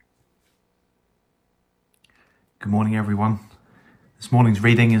Good morning, everyone. This morning's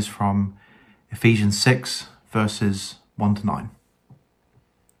reading is from Ephesians 6, verses 1 to 9.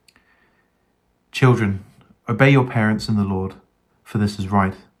 Children, obey your parents in the Lord, for this is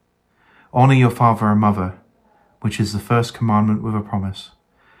right. Honour your father and mother, which is the first commandment with a promise,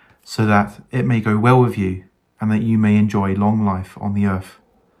 so that it may go well with you and that you may enjoy long life on the earth.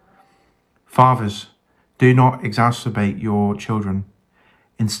 Fathers, do not exacerbate your children.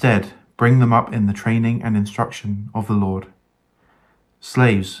 Instead, bring them up in the training and instruction of the Lord.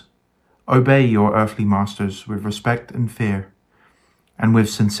 Slaves, obey your earthly masters with respect and fear, and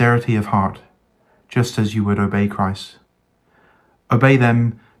with sincerity of heart, just as you would obey Christ. Obey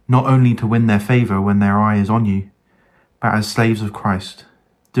them not only to win their favour when their eye is on you, but as slaves of Christ,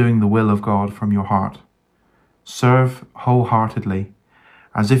 doing the will of God from your heart. Serve wholeheartedly,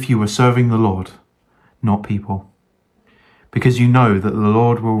 as if you were serving the Lord, not people, because you know that the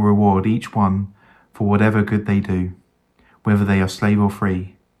Lord will reward each one for whatever good they do, whether they are slave or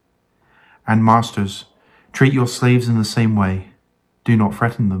free. And masters, treat your slaves in the same way. Do not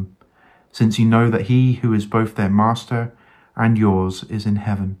threaten them, since you know that he who is both their master and yours is in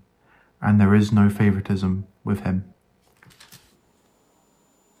heaven, and there is no favoritism with him.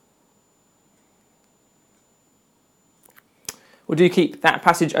 Well, do keep that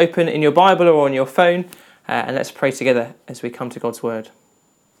passage open in your Bible or on your phone, and let's pray together as we come to God's word.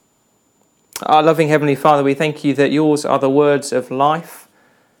 Our loving Heavenly Father, we thank you that yours are the words of life.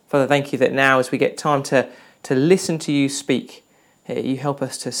 Father, thank you that now as we get time to listen to you speak, you help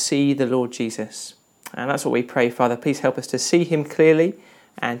us to see the Lord Jesus. And that's what we pray, Father. Please help us to see him clearly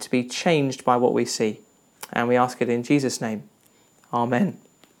and to be changed by what we see. And we ask it in Jesus' name. Amen.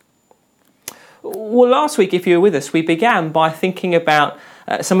 Well, last week, if you were with us, we began by thinking about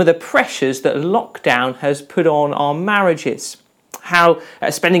some of the pressures that lockdown has put on our marriages. How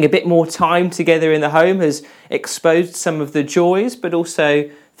spending a bit more time together in the home has exposed some of the joys, but also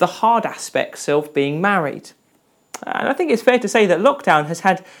the hard aspects of being married. And I think it's fair to say that lockdown has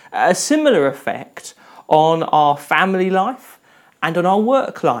had a similar effect on our family life and on our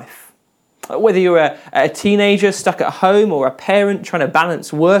work life. Whether you're a teenager stuck at home or a parent trying to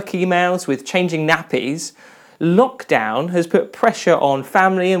balance work emails with changing nappies, lockdown has put pressure on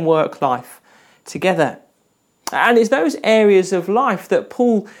family and work life together. And it's those areas of life that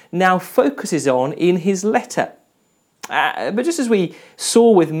Paul now focuses on in his letter. But just as we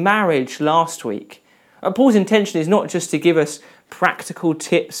saw with marriage last week, Paul's intention is not just to give us practical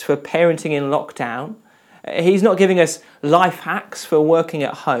tips for parenting in lockdown. He's not giving us life hacks for working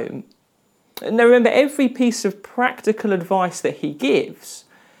at home. Now remember, every piece of practical advice that he gives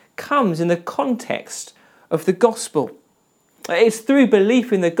comes in the context of the gospel. It's through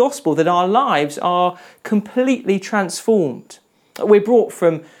belief in the gospel that our lives are completely transformed. We're brought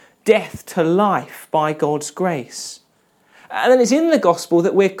from death to life by God's grace. And then it's in the gospel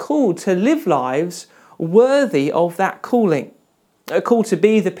that we're called to live lives worthy of that calling. A call to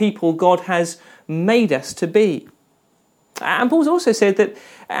be the people God has made us to be. And Paul's also said that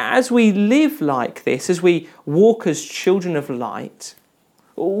as we live like this, as we walk as children of light,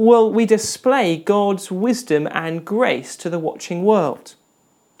 well, we display God's wisdom and grace to the watching world.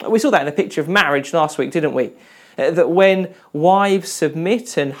 We saw that in the picture of marriage last week, didn't we? That when wives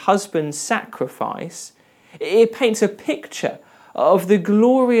submit and husbands sacrifice, it paints a picture of the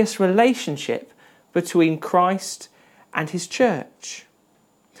glorious relationship between Christ and his church.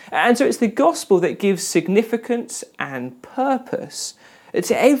 And so it's the gospel that gives significance and purpose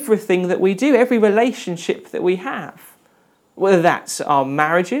to everything that we do, every relationship that we have. Whether that's our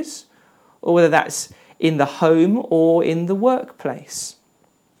marriages, or whether that's in the home or in the workplace.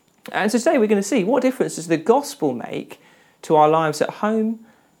 And so today we're going to see what difference does the gospel make to our lives at home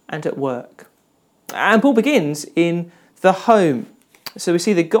and at work. And Paul begins in the home. So we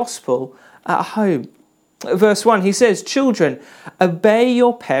see the gospel at home. Verse 1, he says, "Children, obey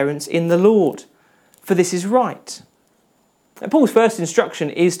your parents in the Lord, for this is right." And Paul's first instruction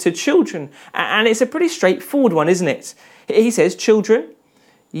is to children, and it's a pretty straightforward one, isn't it? He says, "Children,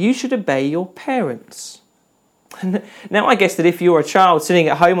 you should obey your parents." Now, I guess that if you're a child sitting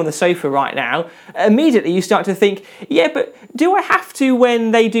at home on the sofa right now, immediately you start to think, yeah, but do I have to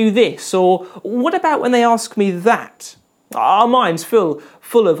when they do this? Or what about when they ask me that? Our minds full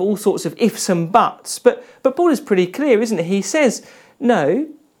of all sorts of ifs and buts. But Paul is pretty clear, isn't he? He says, no,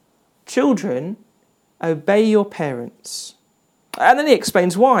 children, obey your parents. And then he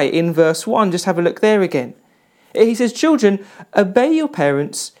explains why in verse 1. Just have a look there again. He says, "Children, obey your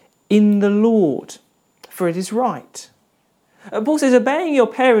parents in the Lord, for it is right." Paul says obeying your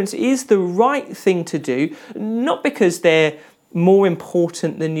parents is the right thing to do, not because they're more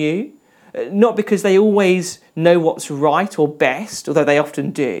important than you, not because they always know what's right or best, although they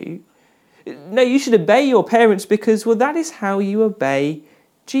often do. No, you should obey your parents because, well, that is how you obey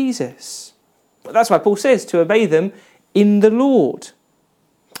Jesus. That's why Paul says to obey them in the Lord.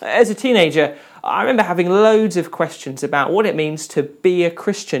 As a teenager, I remember having loads of questions about what it means to be a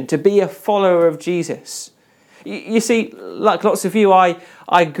Christian, to be a follower of Jesus. You see, like lots of you,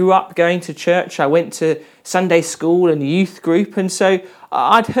 I grew up going to church. I went to Sunday school and youth group, and so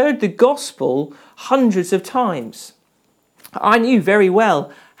I'd heard the gospel hundreds of times. I knew very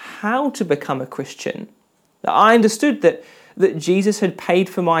well how to become a Christian. I understood that Jesus had paid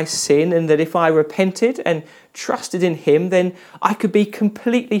for my sin, and that if I repented and trusted in him, then I could be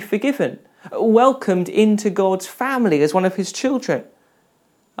completely forgiven, welcomed into God's family as one of his children.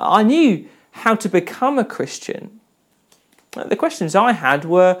 I knew how to become a Christian. The questions I had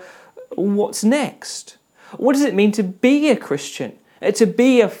were, what's next? What does it mean to be a Christian? To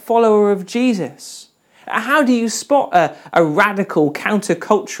be a follower of Jesus? How do you spot a radical,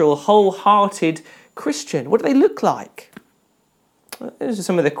 countercultural, wholehearted Christian? What do they look like? Those are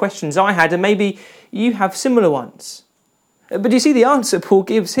some of the questions I had, and maybe you have similar ones. But you see the answer Paul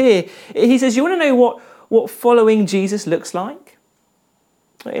gives here. He says, you want to know what following Jesus looks like?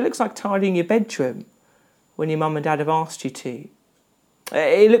 It looks like tidying your bedroom when your mum and dad have asked you to.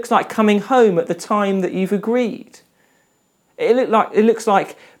 It looks like coming home at the time that you've agreed. It looks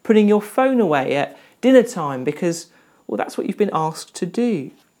like putting your phone away at dinner time because, well, that's what you've been asked to do.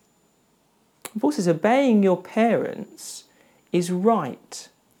 Paul says obeying your parents is right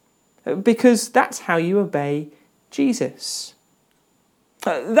because that's how you obey Jesus.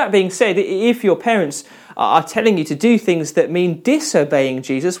 That being said, if your parents are telling you to do things that mean disobeying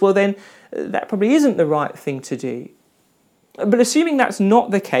Jesus, well then that probably isn't the right thing to do. But assuming that's not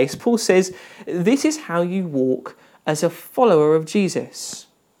the case, Paul says this is how you walk as a follower of Jesus.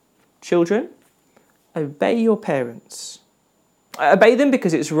 Children, obey your parents. Obey them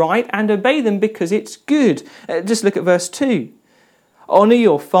because it's right and obey them because it's good. Just look at verse 2. Honour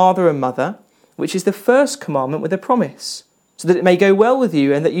your father and mother, which is the first commandment with a promise, so that it may go well with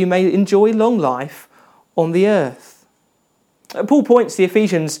you and that you may enjoy long life on the earth. Paul points the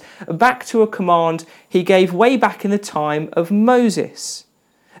Ephesians back to a command he gave way back in the time of Moses.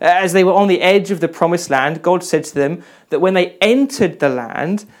 As they were on the edge of the promised land, God said to them that when they entered the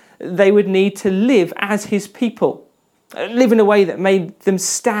land, they would need to live as his people, live in a way that made them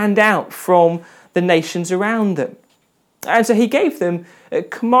stand out from the nations around them. And so he gave them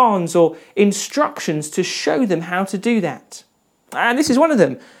commands or instructions to show them how to do that. And this is one of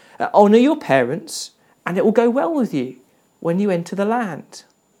them. Honour your parents and it will go well with you when you enter the land.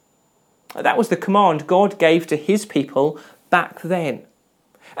 That was the command God gave to his people back then.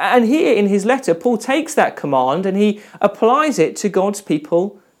 And here in his letter, Paul takes that command and he applies it to God's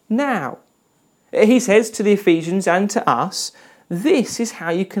people now. He says to the Ephesians and to us, this is how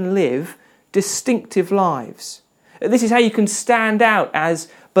you can live distinctive lives. This is how you can stand out as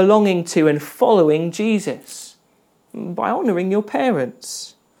belonging to and following Jesus. By honouring your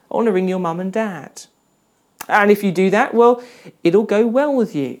parents, honouring your mum and dad. And if you do that, well, it'll go well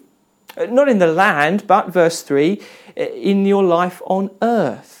with you. Not in the land, but, verse 3, in your life on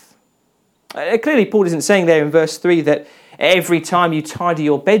earth. Clearly, Paul isn't saying there in verse 3 that every time you tidy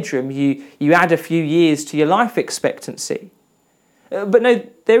your bedroom, you add a few years to your life expectancy. But no,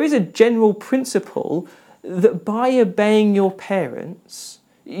 there is a general principle that by obeying your parents,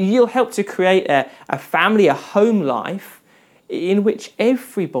 you'll help to create a family, a home life in which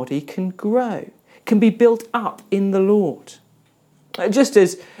everybody can grow, can be built up in the Lord. Just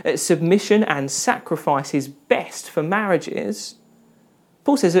as submission and sacrifice is best for marriages,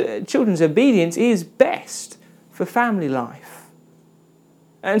 Paul says that children's obedience is best for family life.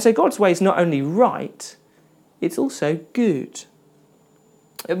 And so God's way is not only right, it's also good.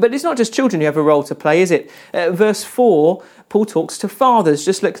 But it's not just children who have a role to play, is it? Verse 4, Paul talks to fathers.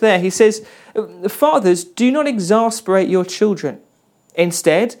 Just look there. He says, fathers, do not exasperate your children.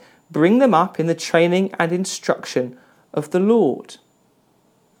 Instead, bring them up in the training and instruction of the Lord.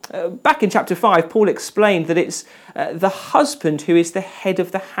 Back in chapter 5, Paul explained that it's the husband who is the head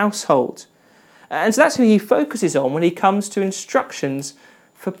of the household. And so that's who he focuses on when he comes to instructions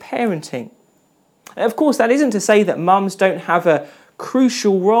for parenting. Of course, that isn't to say that mums don't have a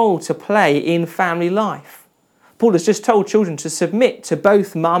crucial role to play in family life. Paul has just told children to submit to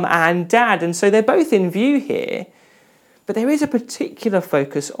both mum and dad, and so they're both in view here. But there is a particular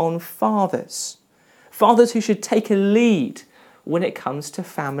focus on fathers. Fathers who should take a lead when it comes to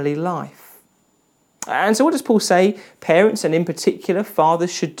family life. And so what does Paul say parents, and in particular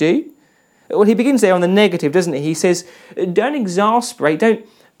fathers, should do? Well, he begins there on the negative, doesn't he? He says, don't exasperate, don't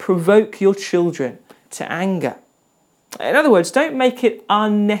provoke your children to anger. In other words, don't make it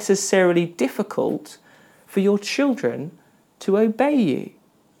unnecessarily difficult for your children to obey you.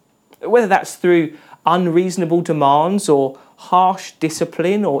 Whether that's through unreasonable demands or harsh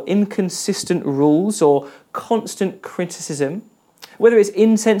discipline or inconsistent rules or constant criticism, whether it's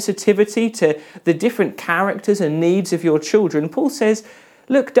insensitivity to the different characters and needs of your children, Paul says,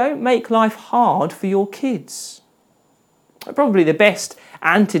 look, don't make life hard for your kids. Probably the best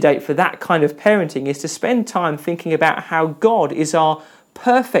antidote for that kind of parenting is to spend time thinking about how God is our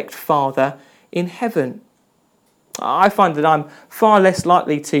perfect Father in heaven. I find that I'm far less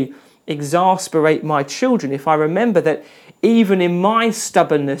likely to exasperate my children if I remember that even in my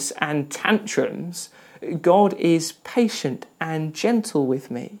stubbornness and tantrums, God is patient and gentle with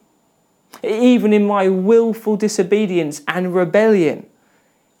me. Even in my willful disobedience and rebellion,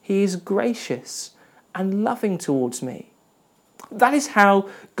 He is gracious and loving towards me. That is how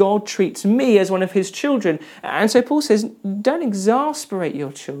God treats me as one of His children. And so Paul says, don't exasperate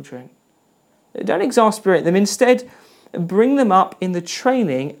your children. Don't exasperate them. Instead, bring them up in the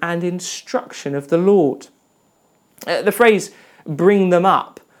training and instruction of the Lord. The phrase, bring them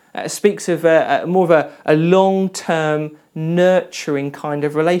up, speaks of more of a long-term, nurturing kind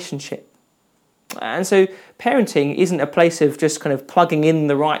of relationship. And so parenting isn't a place of just kind of plugging in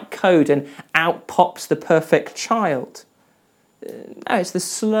the right code and out pops the perfect child. No, it's the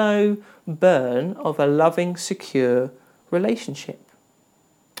slow burn of a loving, secure relationship.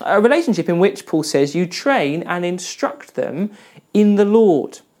 A relationship in which, Paul says, you train and instruct them in the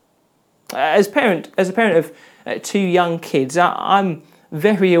Lord. As a parent of two young kids, I'm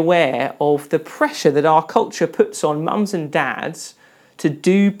very aware of the pressure that our culture puts on mums and dads to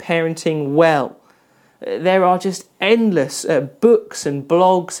do parenting well. There are just endless books and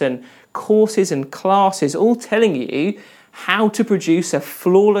blogs and courses and classes all telling you how to produce a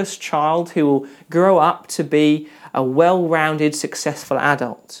flawless child who will grow up to be a well-rounded, successful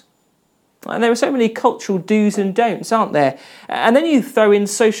adult. And there are so many cultural do's and don'ts, aren't there? And then you throw in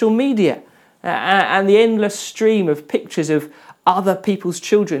social media and the endless stream of pictures of other people's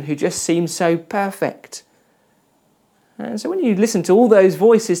children who just seem so perfect. And so when you listen to all those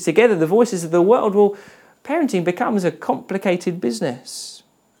voices together, the voices of the world, well, parenting becomes a complicated business.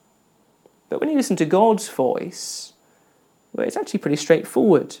 But when you listen to God's voice, well, it's actually pretty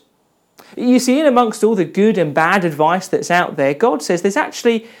straightforward. You see, in amongst all the good and bad advice that's out there, God says there's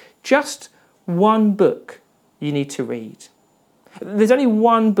actually just one book you need to read. There's only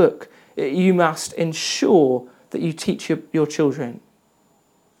one book you must ensure that you teach your children.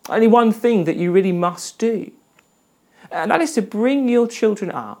 Only one thing that you really must do. And that is to bring your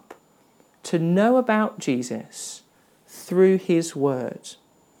children up to know about Jesus through His Word.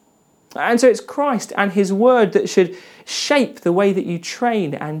 And so it's Christ and His Word that should shape the way that you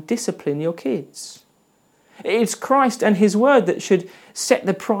train and discipline your kids. It's Christ and His Word that should set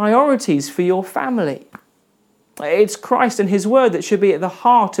the priorities for your family. It's Christ and His Word that should be at the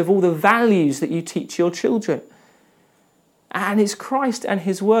heart of all the values that you teach your children. And it's Christ and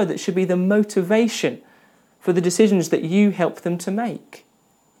His Word that should be the motivation for the decisions that you help them to make.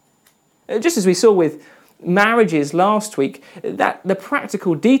 Just as we saw with marriages last week, that the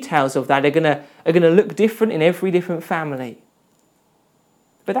practical details of that are going to look different in every different family.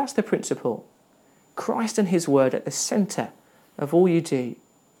 But that's the principle. Christ and His Word at the centre of all you do.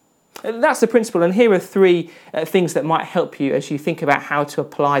 That's the principle, and here are three things that might help you as you think about how to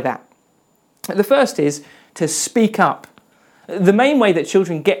apply that. The first is to speak up. The main way that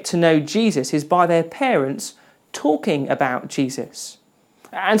children get to know Jesus is by their parents talking about Jesus.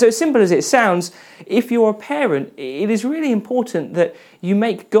 And so as simple as it sounds, if you're a parent, it is really important that you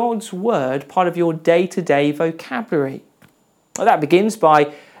make God's Word part of your day-to-day vocabulary. Well, that begins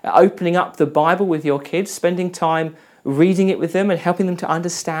by opening up the Bible with your kids, spending time reading it with them and helping them to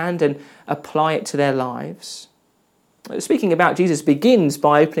understand and apply it to their lives. Speaking about Jesus begins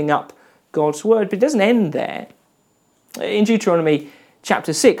by opening up God's Word, but it doesn't end there. In Deuteronomy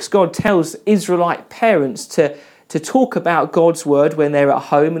chapter 6, God tells Israelite parents to talk about God's Word when they're at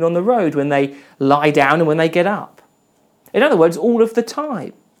home and on the road, when they lie down and when they get up. In other words, all of the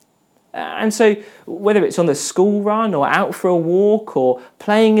time. And so whether it's on the school run or out for a walk or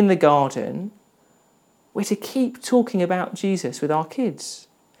playing in the garden, we're to keep talking about Jesus with our kids.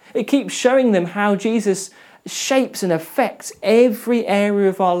 It keeps showing them how Jesus shapes and affects every area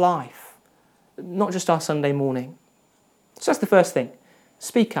of our life, not just our Sunday morning. So that's the first thing.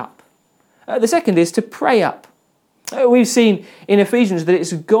 Speak up. The second is to pray up. We've seen in Ephesians that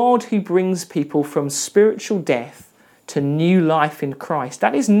it's God who brings people from spiritual death to new life in Christ.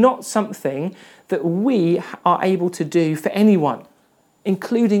 That is not something that we are able to do for anyone.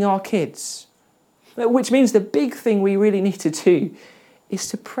 including our kids. Which means the big thing we really need to do is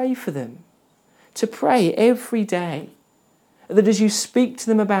to pray for them. To pray every day. That as you speak to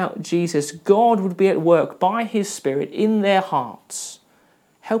them about Jesus, God would be at work by his Spirit in their hearts,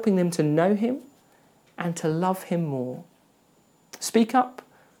 helping them to know him and to love him more. Speak up,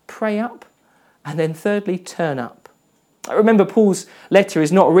 pray up, and then thirdly, turn up. Remember, Paul's letter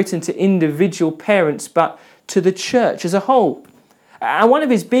is not written to individual parents, but to the church as a whole. And one of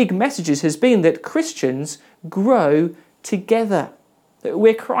his big messages has been that Christians grow together.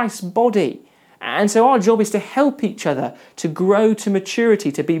 We're Christ's body. And so our job is to help each other to grow to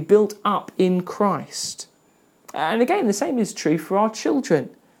maturity, to be built up in Christ. And again, the same is true for our children.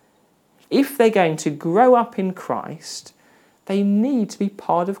 If they're going to grow up in Christ, they need to be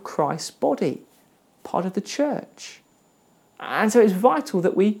part of Christ's body, part of the church. And so it's vital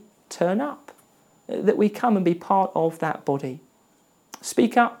that we turn up, that we come and be part of that body.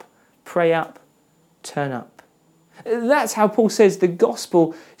 Speak up, pray up, turn up. That's how Paul says the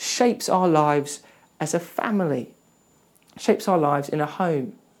gospel shapes our lives as a family, shapes our lives in a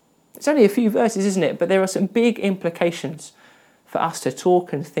home. It's only a few verses, isn't it? But there are some big implications for us to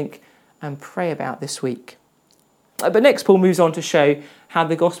talk and think and pray about this week. But next, Paul moves on to show how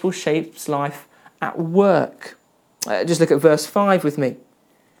the gospel shapes life at work. Just look at verse 5 with me.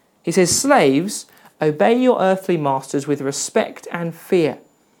 He says, "Slaves, obey your earthly masters with respect and fear,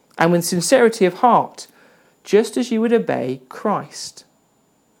 and with sincerity of heart, just as you would obey Christ."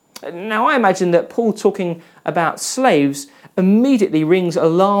 Now, I imagine that Paul talking about slaves immediately rings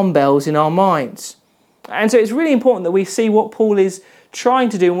alarm bells in our minds. And so it's really important that we see what Paul is trying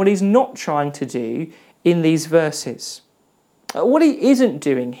to do and what he's not trying to do in these verses. What he isn't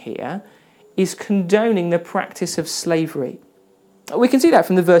doing here is condoning the practice of slavery. We can see that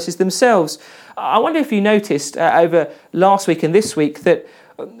from the verses themselves. I wonder if you noticed over last week and this week that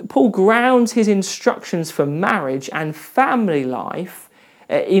Paul grounds his instructions for marriage and family life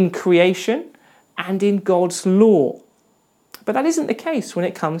in creation and in God's law. But that isn't the case when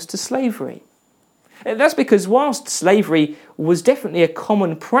it comes to slavery. That's because whilst slavery was definitely a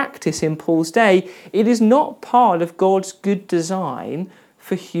common practice in Paul's day, it is not part of God's good design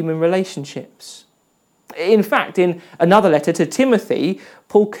for human relationships. In fact, in another letter to Timothy,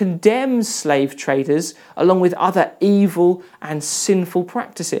 Paul condemns slave traders along with other evil and sinful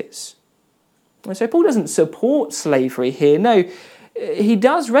practices. And so Paul doesn't support slavery here. No, he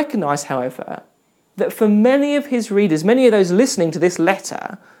does recognise, however, that for many of his readers, many of those listening to this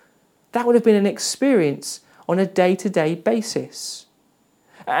letter, that would have been an experience on a day-to-day basis.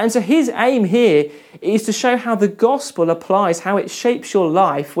 And so his aim here is to show how the gospel applies, how it shapes your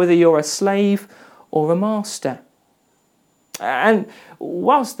life, whether you're a slave or a master. And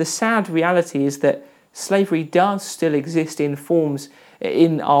whilst the sad reality is that slavery does still exist in forms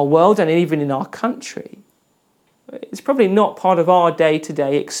in our world and even in our country, it's probably not part of our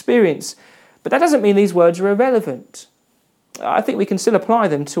day-to-day experience. But that doesn't mean these words are irrelevant. I think we can still apply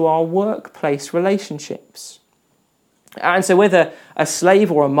them to our workplace relationships. And so whether a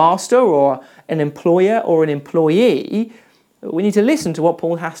slave or a master or an employer or an employee, we need to listen to what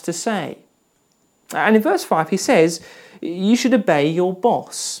Paul has to say. And in verse 5 he says, you should obey your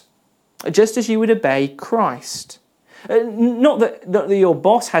boss, just as you would obey Christ. Not that your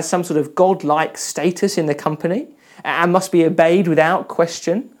boss has some sort of godlike status in the company and must be obeyed without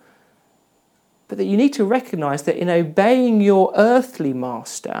question, but that you need to recognise that in obeying your earthly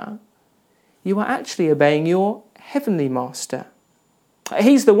master, you are actually obeying your heavenly master.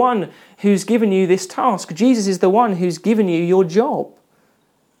 He's the one who's given you this task. Jesus is the one who's given you your job.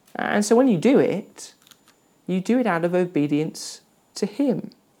 And so when you do it out of obedience to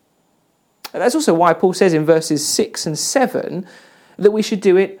him. That's also why Paul says in verses 6 and 7 that we should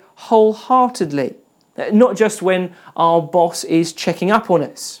do it wholeheartedly, not just when our boss is checking up on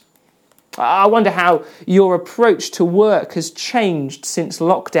us. I wonder how your approach to work has changed since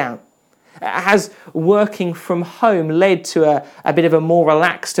lockdown. Has working from home led to a bit of a more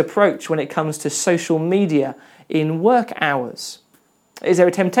relaxed approach when it comes to social media in work hours? Is there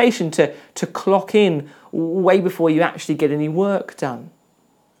a temptation to clock in way before you actually get any work done?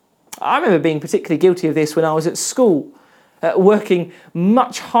 I remember being particularly guilty of this when I was at school, working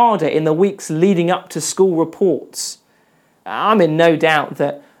much harder in the weeks leading up to school reports. I'm in no doubt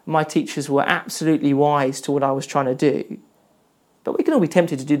that my teachers were absolutely wise to what I was trying to do. But we can all be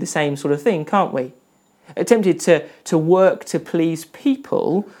tempted to do the same sort of thing, can't we? Tempted to work to please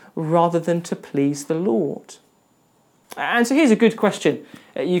people rather than to please the Lord. And so here's a good question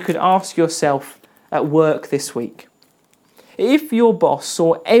you could ask yourself at work this week. If your boss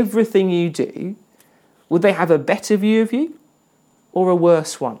saw everything you do, would they have a better view of you? or a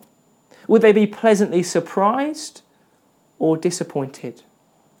worse one? Would they be pleasantly surprised or disappointed?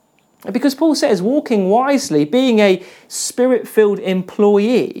 Because Paul says walking wisely, being a spirit-filled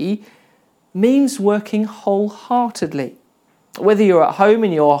employee, means working wholeheartedly. Whether you're at home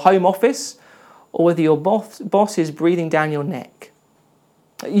in your home office or whether your boss is breathing down your neck.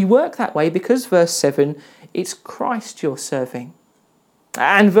 You work that way because, verse 7, it's Christ you're serving.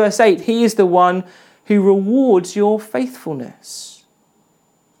 And verse 8, he is the one who rewards your faithfulness.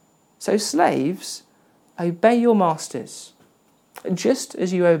 So slaves, obey your masters, just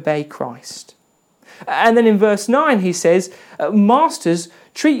as you obey Christ. And then in verse 9 he says, masters,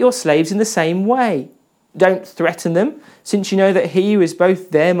 treat your slaves in the same way. Don't threaten them, since you know that he who is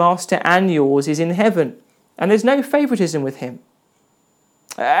both their master and yours is in heaven, and there's no favoritism with him.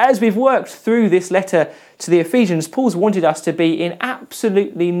 As we've worked through this letter to the Ephesians, Paul's wanted us to be in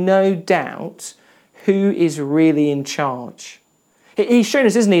absolutely no doubt who is really in charge. He's shown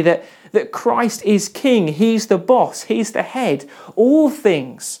us, isn't he, that Christ is king, he's the boss, he's the head. All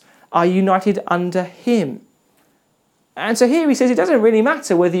things are united under him. And so here he says it doesn't really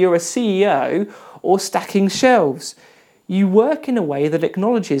matter whether you're a CEO or stacking shelves. You work in a way that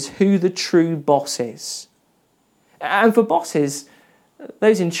acknowledges who the true boss is. And for bosses,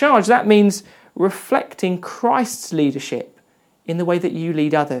 those in charge, that means reflecting Christ's leadership in the way that you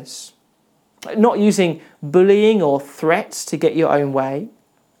lead others. Not using bullying or threats to get your own way.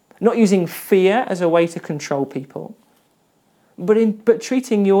 Not using fear as a way to control people. But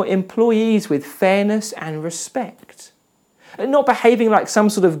treating your employees with fairness and respect. Not behaving like some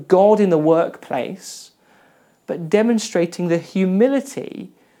sort of god in the workplace, but demonstrating the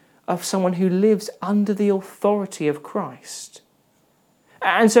humility of someone who lives under the authority of Christ.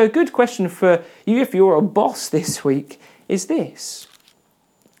 And so a good question for you, if you're a boss this week, is this.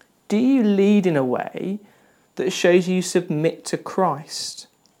 Do you lead in a way that shows you submit to Christ?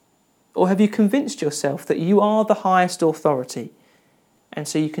 Or have you convinced yourself that you are the highest authority, and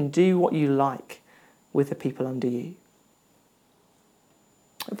so you can do what you like with the people under you?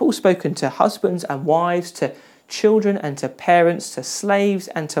 Paul's spoken to husbands and wives, to children and to parents, to slaves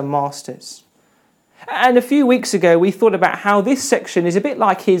and to masters. And a few weeks ago we thought about how this section is a bit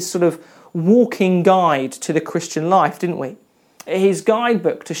like his sort of walking guide to the Christian life, didn't we? His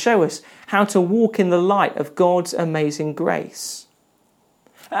guidebook to show us how to walk in the light of God's amazing grace.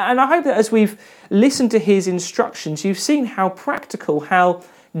 And I hope that as we've listened to his instructions, you've seen how practical, how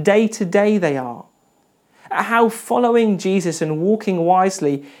day-to-day they are. How following Jesus and walking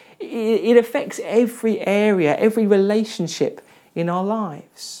wisely, it affects every area, every relationship in our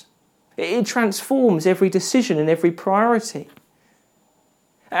lives. It transforms every decision and every priority.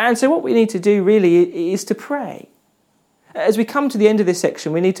 And so what we need to do really is to pray. As we come to the end of this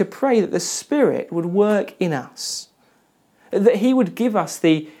section, we need to pray that the Spirit would work in us. That he would give us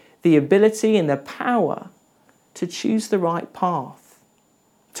the ability and the power to choose the right path.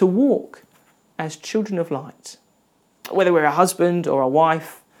 To walk as children of light. Whether we're a husband or a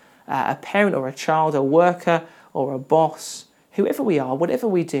wife, a parent or a child, a worker or a boss, whoever we are, whatever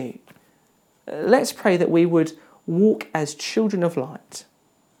we do, let's pray that we would walk as children of light.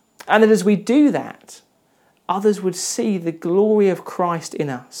 And that as we do that, others would see the glory of Christ in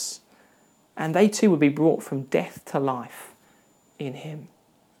us, and they too would be brought from death to life in him.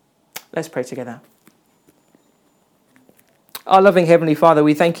 Let's pray together. Our loving Heavenly Father,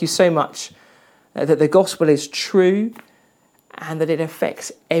 we thank you so much that the gospel is true and that it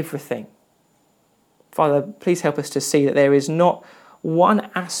affects everything. Father, please help us to see that there is not one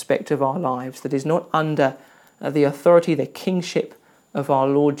aspect of our lives that is not under the authority, the kingship of our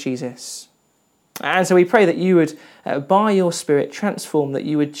Lord Jesus. And so we pray that you would, by your Spirit, transform, that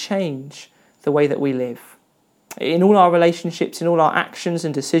you would change the way that we live. In all our relationships, in all our actions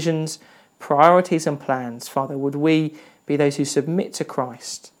and decisions, priorities and plans, Father, would we be those who submit to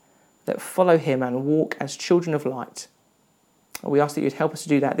Christ, that follow him and walk as children of light. We ask that you'd help us to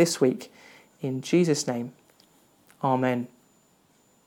do that this week. In Jesus' name, amen.